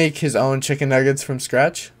Jeremy make his own chicken nuggets from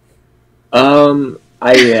scratch? In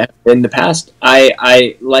the past,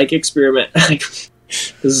 I like experiment. This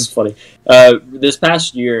is funny. This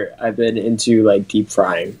past year, I've been into like deep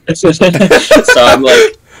frying. So I'm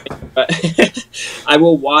like, I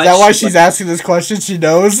will watch. Is that why she's asking this question? She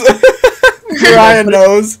knows. Mariah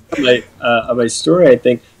knows. My story, I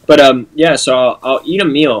think. But yeah. So I'll eat a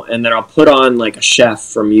meal and then I'll put on like a chef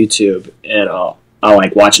from YouTube and I'll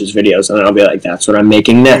like watch his videos and then I'll be like, that's what I'm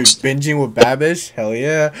making next. Dude, binging with Babish? Hell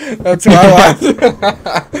yeah. That's what I want.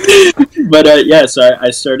 But yeah, so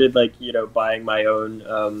I started like, you know, buying my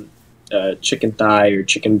own chicken thigh or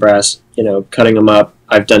chicken breast, you know, cutting them up.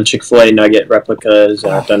 I've done Chick-fil-A nugget replicas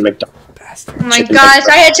and I've done McDonald's bastard. Oh my gosh,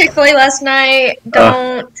 I had Chick-fil-A last night.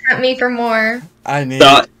 Don't tempt me for more. I need.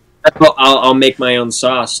 I'll make my own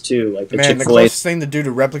sauce too, like the Man, the Chick-fil-A. closest thing to do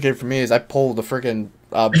to replicate for me is I pull the freaking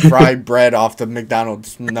fried bread off the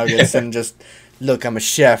McDonald's nuggets and just look. I'm a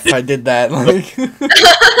chef. I did that. Like,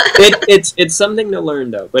 it's something to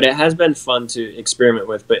learn though, but it has been fun to experiment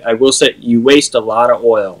with. But I will say, you waste a lot of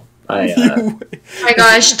oil. Oh my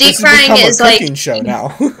gosh, deep frying is a like cooking show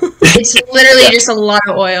now. It's literally just a lot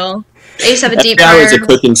of oil. I used to have a deep That fryer. was a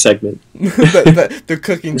cooking segment. the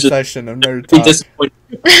cooking session of Nerd Talk.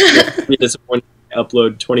 Be disappointed.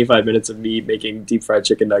 Upload 25 minutes of me making deep fried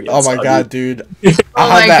chicken nuggets. Oh my god, dude! Oh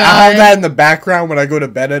my god. I have that in the background when I go to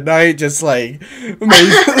bed at night, just like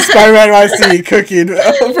Spider-Man YC cooking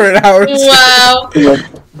for an hour. Wow.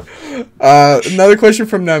 Another question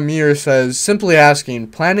from Namir says, simply asking,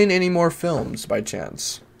 planning any more films by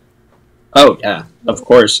chance? Oh yeah, of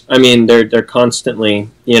course. I mean, they're constantly,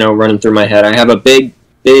 running through my head. I have a big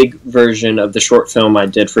version of the short film I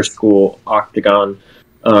did for school, Octagon.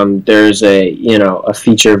 There's a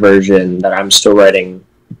feature version that I'm still writing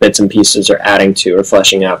bits and pieces or adding to or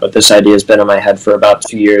fleshing out. But this idea has been in my head for about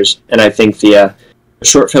 2 years, and I think the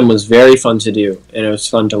short film was very fun to do, and it was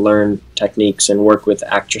fun to learn techniques and work with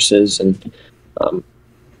actresses and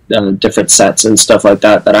different sets and stuff like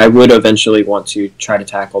that. That I would eventually want to try to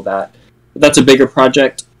tackle that. But that's a bigger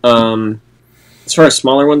project. As far as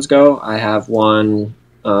smaller ones go, I have one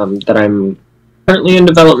that I'm currently in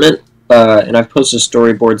development. And I've posted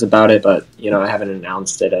storyboards about it, but I haven't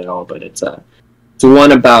announced it at all. But it's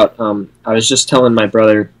one about. I was just telling my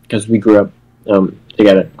brother, because we grew up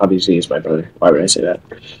together. Obviously, he's my brother. Why would I say that?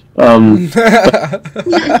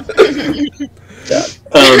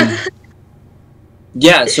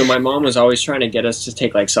 Yeah. So my mom was always trying to get us to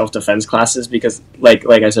take like self-defense classes because, like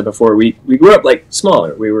I said before, we grew up like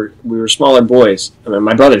smaller. We were smaller boys. I mean,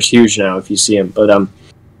 my brother's huge now if you see him, but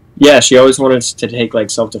yeah, she always wanted us to take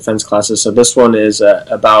like self-defense classes. So this one is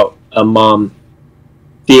about a mom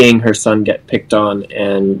seeing her son get picked on,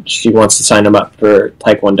 and she wants to sign him up for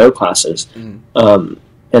Taekwondo classes. And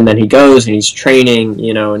then he goes and he's training,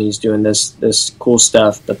 and he's doing this cool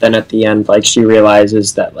stuff. But then at the end, like she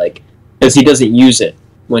realizes that because he doesn't use it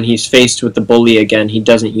when he's faced with the bully again, he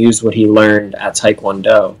doesn't use what he learned at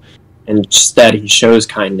Taekwondo, and instead he shows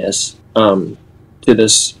kindness to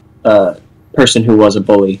this person who was a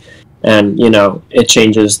bully, and it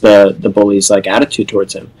changes the bully's attitude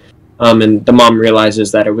towards him, and the mom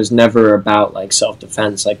realizes that it was never about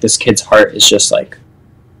self-defense. This kid's heart is just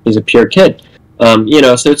he's a pure kid,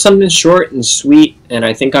 so it's something short and sweet, and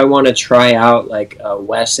I think I want to try out a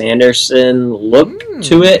Wes Anderson look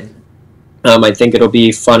to it. I think it'll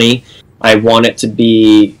be funny. I want it to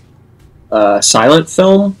be a silent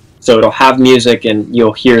film, so it'll have music and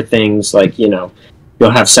you'll hear things you'll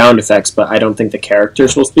have sound effects, but I don't think the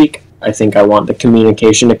characters will speak. I think I want the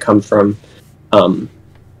communication to come from,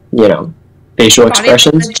 facial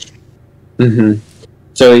expressions.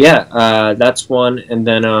 So yeah, that's one. And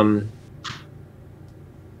then,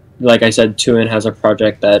 like I said, Tuin has a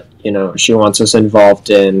project that, she wants us involved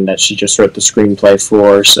in, that she just wrote the screenplay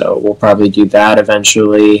for, so we'll probably do that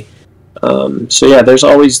eventually. So yeah, there's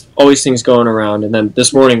always things going around. And then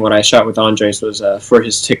this morning what I shot with Andres was for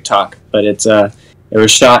his TikTok, but it was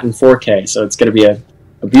shot in 4K, so it's going to be a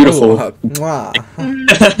beautiful... a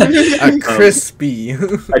crispy...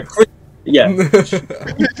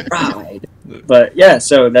 Right. But yeah,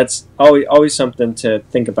 so that's always something to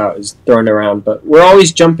think about, is throwing around. But we're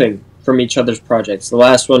always jumping from each other's projects. The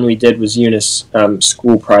last one we did was Eunice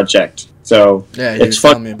school project. So yeah, it's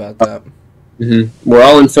fun. Tell me about that. We're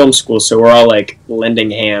all in film school, so we're all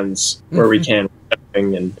lending hands where we can,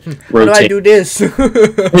 and rotating. How do I do this?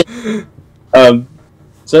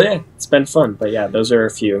 So yeah, it's been fun. But yeah, those are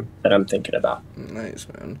a few that I'm thinking about. Nice,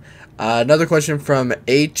 man. Another question from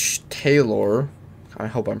H. Taylor. I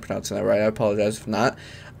hope I'm pronouncing that right. I apologize if not.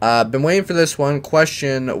 Been waiting for this one.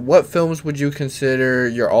 Question: what films would you consider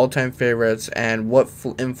your all-time favorites, and what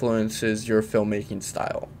influences your filmmaking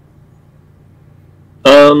style?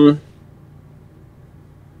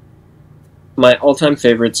 My all-time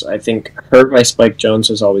favorites, I think Hurt by Spike Jonze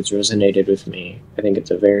has always resonated with me. I think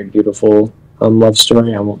it's a very beautiful love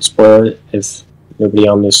story. I won't spoil it if nobody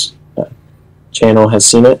on this channel has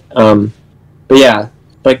seen it. But yeah,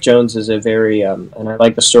 Spike Jonze is a very, and I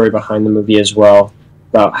like the story behind the movie as well,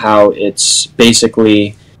 about how it's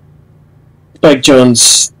basically Spike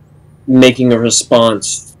Jonze making a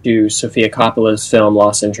response to Sofia Coppola's film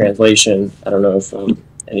Lost in Translation. I don't know if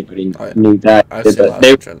anybody knew that.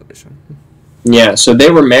 Yeah, so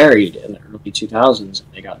they were married in the early 2000s, and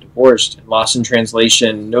they got divorced. And Lost in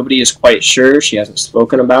Translation, nobody is quite sure. She hasn't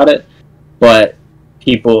spoken about it. but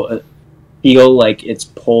people feel like it's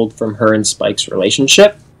pulled from her and Spike's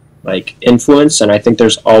relationship, like influence, and I think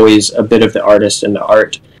there's always a bit of the artist in the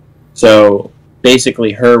art. So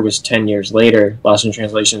basically, Her was 10 years later. Lost in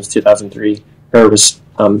Translation is 2003. Her was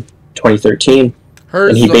 2013.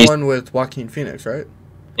 Her's the one with Joaquin Phoenix, right?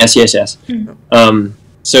 Yes.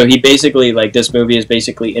 So he basically, like, this movie is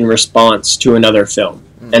basically in response to another film,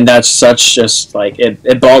 and that's such just like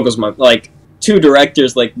it boggles my, like, two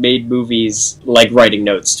directors like made movies like writing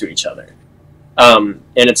notes to each other, and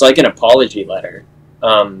it's like an apology letter,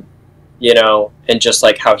 you know, and just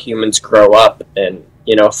like how humans grow up and,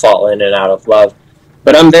 you know, fall in and out of love.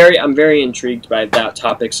 But I'm very intrigued by that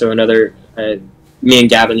topic. So another, me and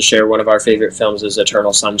Gavin share one of our favorite films is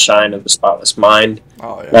Eternal Sunshine of the Spotless Mind.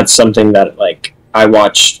 Oh, yeah. That's something that, like, I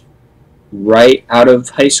watched right out of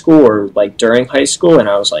high school or like during high school, and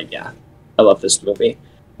I was like, yeah, I love this movie.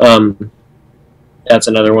 That's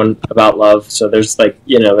another one about love. So there's, like,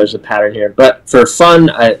 you know, there's a pattern here. But for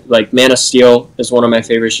fun, I like Man of Steel is one of my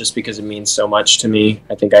favorites just because it means so much to me.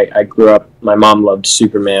 I think I grew up, my mom loved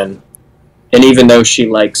Superman, and even though she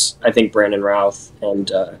likes, I think, Brandon Routh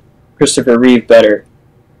and Christopher Reeve better,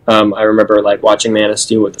 I remember like watching Man of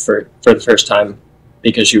Steel for the first time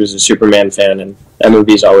because she was a Superman fan, and that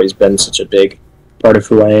movie's always been such a big part of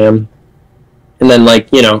who I am. And then,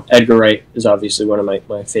 like, you know, Edgar Wright is obviously one of my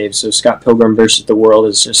faves. So Scott Pilgrim versus the World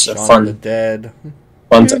is just a Shaun of the Dead.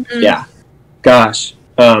 Fun yeah. Gosh.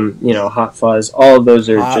 You know, Hot Fuzz. All of those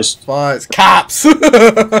are Hot just Fuzz. Cops!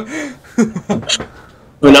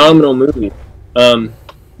 phenomenal movies.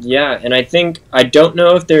 Yeah, and I don't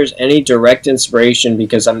know if there's any direct inspiration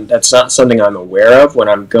because that's not something I'm aware of when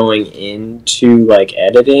I'm going into, like,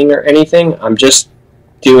 editing or anything. I'm just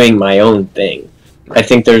doing my own thing. I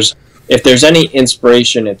think if there's any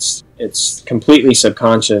inspiration, it's completely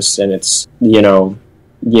subconscious, and it's, you know,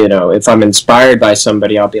 if I'm inspired by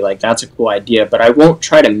somebody, I'll be like, that's a cool idea, but I won't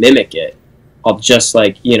try to mimic it. I'll just,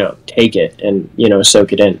 like, you know, take it and, you know,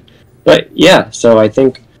 soak it in. But yeah, so I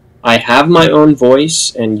think I have my own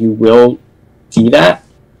voice, and you will see that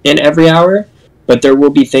in every hour, but there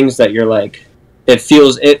will be things that you're like,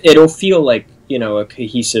 it'll feel like, you know, a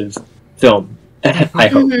cohesive film, I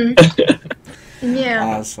hope.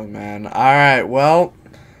 Yeah. Awesome, man. All right, well,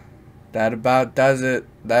 that about does it.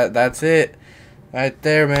 That's it right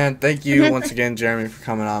there, man. Thank you once again, Jeremy, for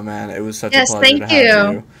coming on, man. It was such a pleasure to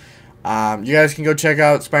have you. You guys can go check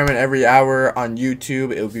out Spider-Man Every Hour on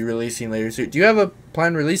YouTube. It will be releasing later soon. Do you have a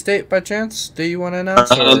planned release date by chance? Do you want to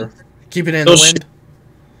announce, or keep it in the wind?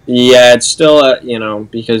 Yeah, it's still, you know,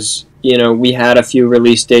 because, you know, we had a few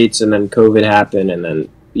release dates, and then COVID happened, and then,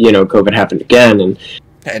 you know, COVID happened again, and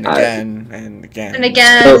again.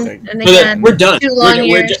 We're done. 2 long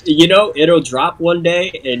years. You know, it'll drop one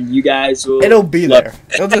day, and you guys will. It'll be there.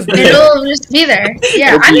 It'll just be It'll just be there.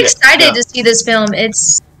 Yeah, I'm excited to see this film. It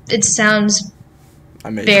sounds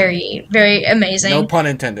amazing. Very, very amazing. No pun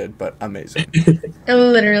intended, but amazing.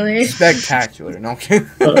 Literally. Spectacular. No kidding.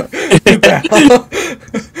 I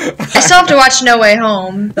still have to watch No Way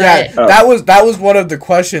Home. But yeah, that was one of the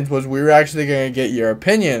questions. Was we were actually going to get your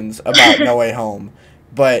opinions about No Way Home,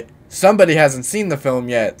 but somebody hasn't seen the film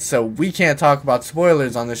yet, so we can't talk about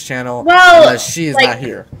spoilers on this channel unless she is not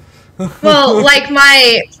here. Well,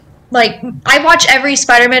 I watch every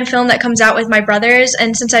Spider-Man film that comes out with my brothers,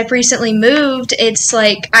 and since I've recently moved, it's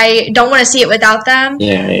like I don't want to see it without them.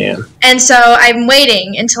 Yeah. And so I'm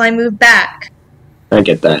waiting until I move back. I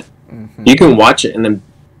get that. Mm-hmm. You can watch it and then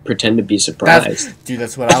pretend to be surprised.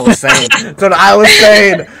 That's what I was saying. That's what I was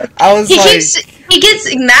saying. He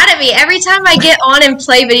gets mad at me every time I get on and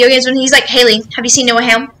play video games when he's like, Hailie, have you seen No Way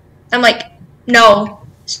Home? I'm like, no,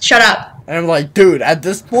 shut up. And I'm like, dude, at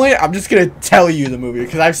this point, I'm just going to tell you the movie,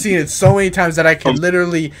 because I've seen it so many times that I can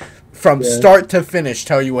literally, from start to finish,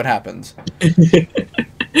 tell you what happens.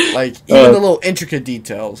 Like, even the little intricate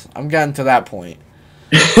details. I'm getting to that point.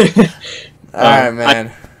 Alright,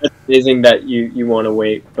 man. It's amazing that you want to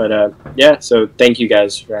wait, but yeah, so thank you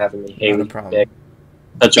guys for having me. Not a problem.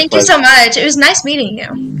 Thank you so much. It was nice meeting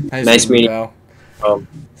you. Nice meeting you.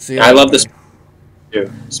 See you I love this.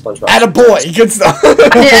 SpongeBob. Attaboy! Good stuff.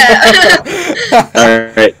 Yeah.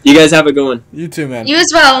 Alright. You guys have a good one. You too, man. You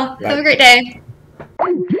as well. Bye. Have a great day.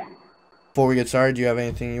 Before we get started, do you have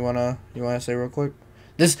anything you wanna say real quick?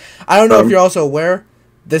 I don't know if you're also aware,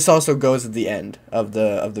 this also goes at the end of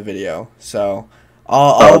the video. So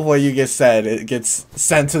all of what you just said, it gets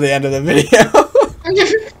sent to the end of the video.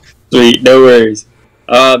 Sweet, no worries.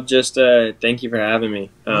 Just thank you for having me.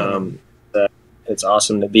 It's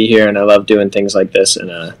awesome to be here, and I love doing things like this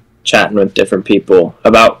and chatting with different people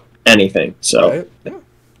about anything. So right?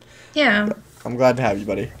 Yeah. I'm glad to have you,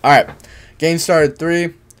 buddy. All right. Game started.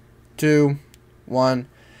 3, 2, 1.